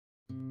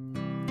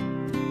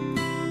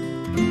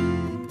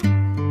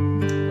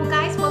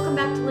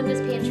back to Linda's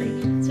Pantry.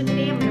 So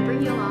today I'm going to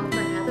bring you along for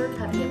another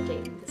puppy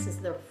update. This is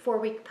the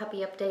 4-week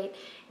puppy update,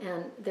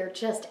 and they're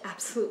just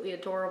absolutely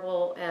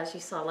adorable, as you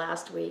saw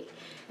last week.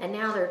 And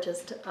now they're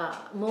just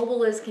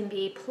mobile as can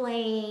be,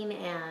 playing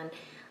and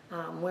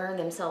wearing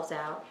themselves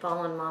out,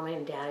 following mommy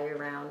and daddy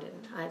around,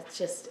 and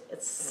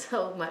it's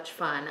so much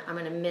fun. I'm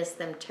going to miss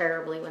them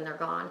terribly when they're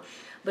gone,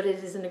 but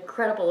it is an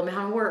incredible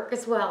amount of work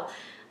as well.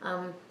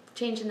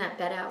 Changing that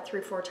bed out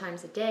 3 or 4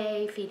 times a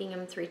day, feeding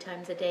him 3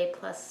 times a day,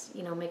 plus,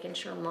 you know, making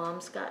sure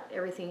mom's got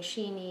everything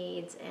she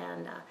needs,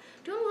 and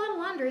doing a lot of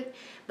laundry,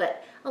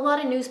 but a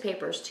lot of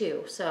newspapers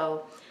too.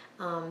 So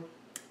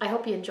I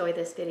hope you enjoy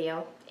this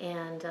video,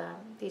 and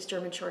these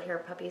German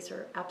Shorthair puppies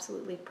are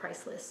absolutely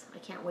priceless. I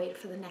can't wait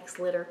for the next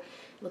litter.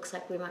 Looks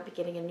like we might be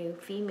getting a new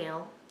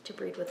female to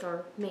breed with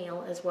our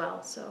male as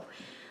well, so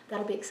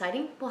that'll be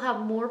exciting. We'll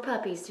have more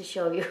puppies to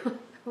show you.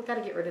 We've got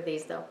to get rid of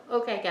these though.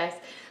 Okay guys,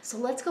 so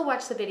let's go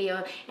watch the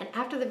video, and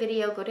after the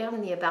video, go down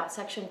in the About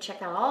section,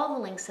 check out all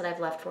the links that I've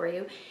left for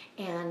you,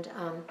 and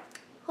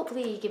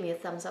hopefully you give me a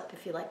thumbs up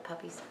if you like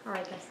puppies. All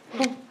right guys.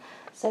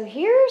 So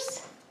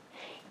here's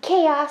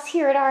chaos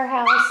here at our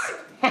house.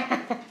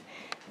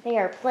 They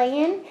are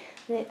playing.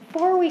 They're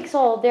 4 weeks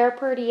old, they're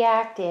pretty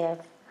active.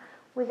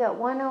 We got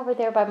one over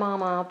there by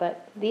Mama,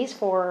 but these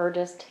 4 are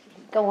just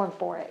going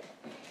for it.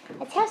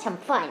 Let's have some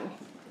fun.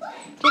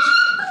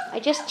 I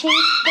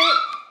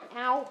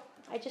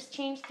just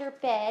changed their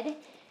bed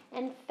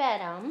and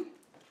fed them.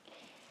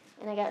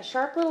 And I got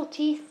sharp little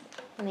teeth,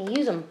 and they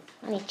use them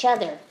on each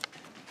other.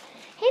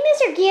 Hey,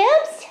 Mr.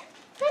 Gibbs.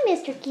 Hi,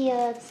 Mr.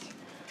 Gibbs.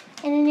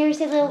 And then there's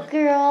a little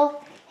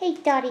girl. Hey,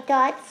 Dottie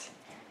Dots.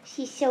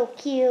 She's so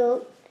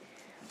cute.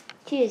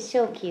 She is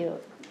so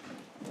cute.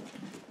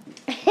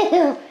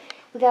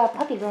 We got a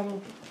puppy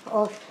running.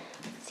 Oh,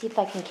 let's see if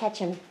I can catch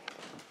him.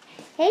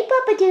 Hey,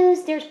 Papa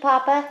Doos. There's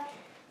Papa.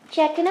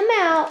 Checking him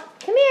out.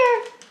 Come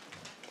here.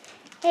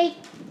 Hey,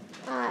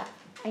 I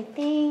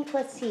think,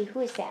 let's see, who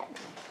is that?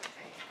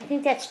 I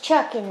think that's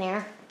Chuck in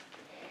there.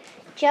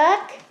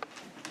 Chuck?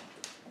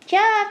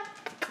 Chuck?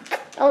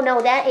 Oh no,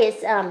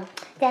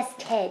 that's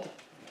Ted.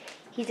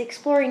 He's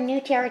exploring new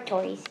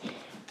territories.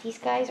 These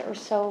guys are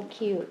so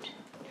cute.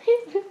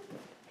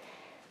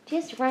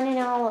 Just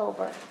running all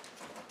over.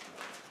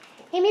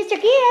 Hey, Mr.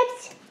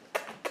 Gibbs.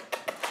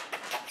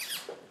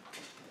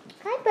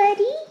 Hi,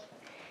 buddy.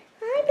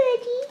 Hi,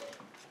 buddy.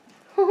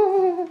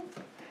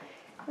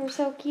 They're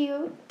so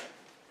cute.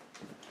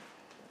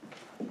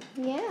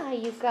 Yeah,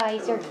 you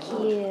guys are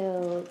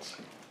cute.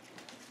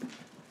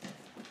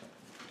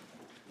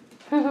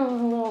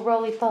 Little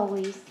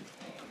roly-polies.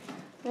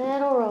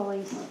 Little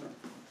rollies.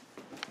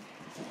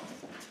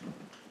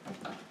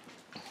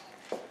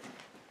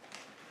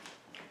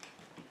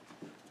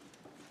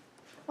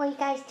 What are you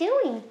guys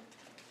doing?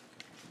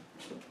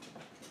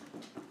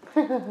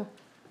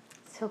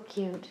 So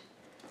cute.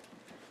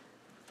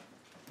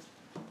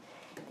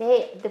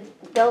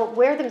 They'll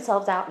wear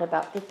themselves out in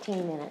about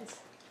 15 minutes.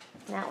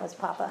 And that was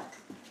Papa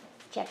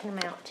checking them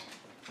out.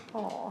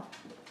 Oh,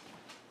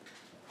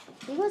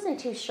 he wasn't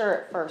too sure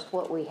at first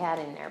what we had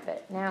in there,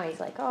 but now he's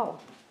like, oh,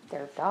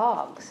 they're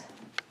dogs.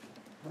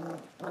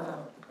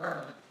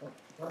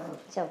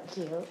 So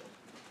cute.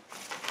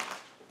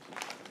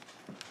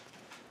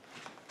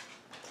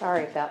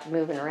 Sorry about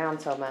moving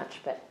around so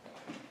much, but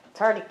it's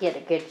hard to get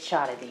a good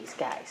shot of these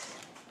guys.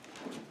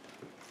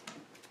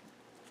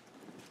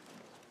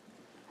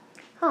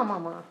 Oh,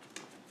 Mama.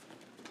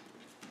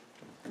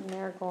 And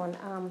they're going,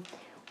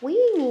 we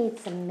need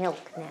some milk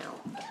now.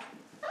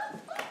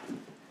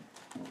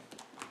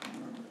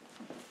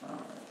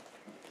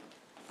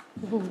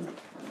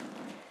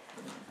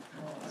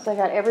 So I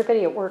got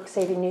everybody at work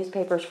saving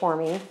newspapers for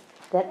me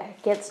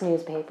that gets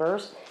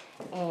newspapers,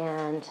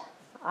 and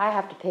I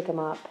have to pick them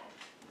up,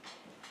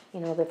 you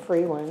know, the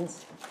free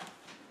ones.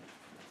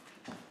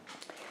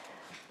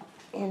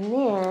 And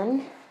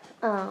then,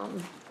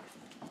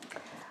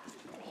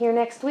 here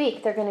next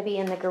week, they're going to be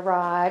in the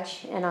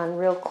garage, and on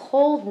real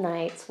cold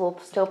nights, we'll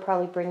still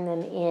probably bring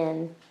them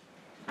in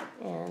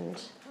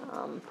and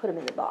put them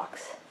in the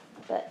box.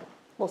 But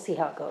we'll see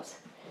how it goes.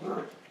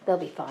 They'll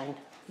be fine.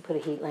 Put a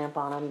heat lamp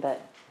on them, but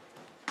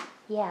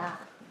yeah,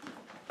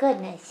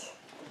 goodness,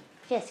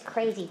 just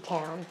crazy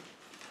town.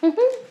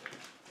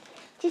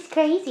 Just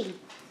crazy.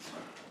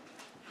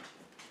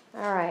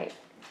 All right.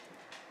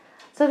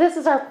 So this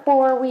is our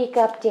 4-week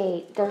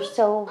update. They're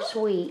so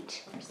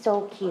sweet,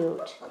 so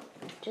cute.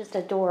 Just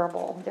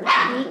adorable. They're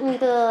eating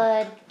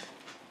good.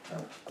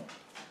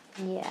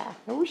 Yeah.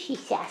 Oh, she's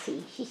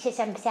sassy. She says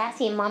I'm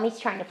sassy and Mommy's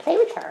trying to play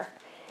with her.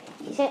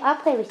 She said, I'll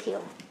play with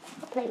you.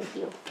 I'll play with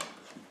you.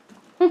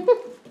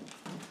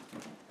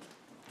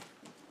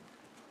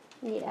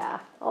 Yeah.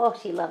 Oh,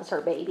 she loves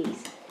her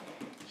babies.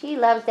 She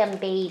loves them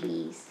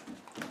babies.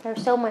 They're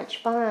so much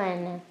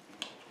fun.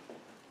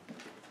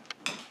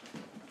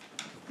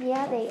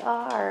 Yeah, they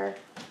are.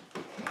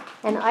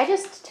 And I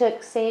just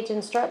took Sage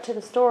and Strut to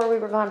the store. We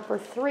were gone for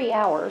 3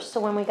 hours. So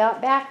when we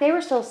got back, they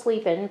were still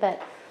sleeping,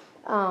 but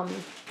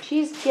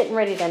she's getting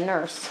ready to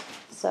nurse.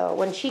 So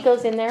when she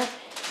goes in there,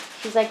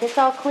 She's like, it's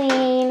all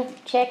clean.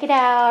 Check it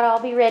out. I'll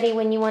be ready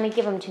when you want to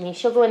give them to me.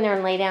 She'll go in there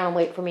and lay down and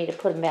wait for me to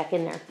put them back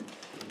in there.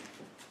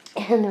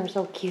 And they're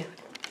so cute.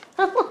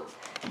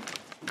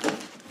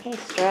 Hey,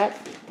 Strut.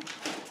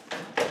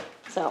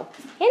 So,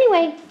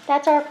 anyway,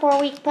 that's our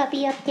 4-week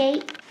puppy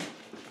update.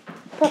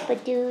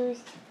 Puppadoos.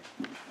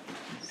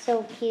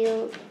 So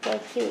cute. So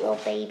cute little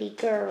baby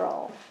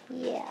girl.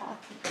 Yeah.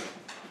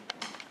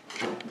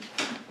 So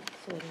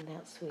isn't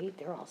that sweet?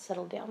 They're all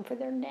settled down for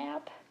their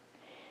nap.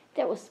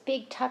 That was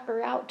big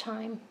Tucker out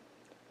time.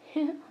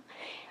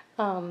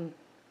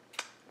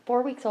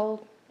 4 weeks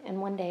old and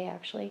 1 day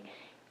actually.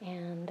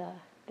 And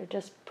they're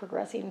just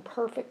progressing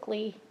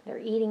perfectly. They're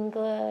eating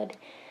good.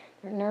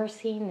 They're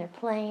nursing. They're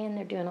playing.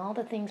 They're doing all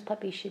the things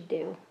puppies should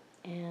do.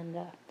 And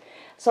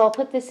so I'll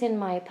put this in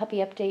my puppy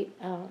update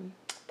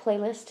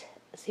playlist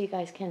so you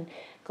guys can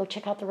go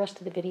check out the rest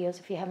of the videos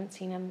if you haven't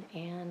seen them.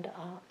 And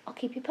I'll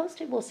keep you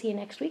posted. We'll see you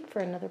next week for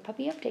another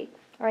puppy update.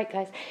 All right,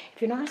 guys.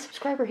 If you're not a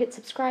subscriber, hit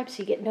subscribe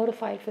so you get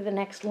notified for the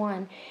next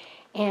one.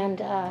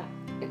 And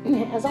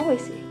as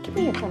always, give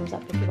me a thumbs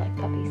up if you like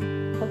puppies.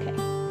 Okay.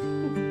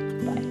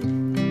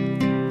 Bye.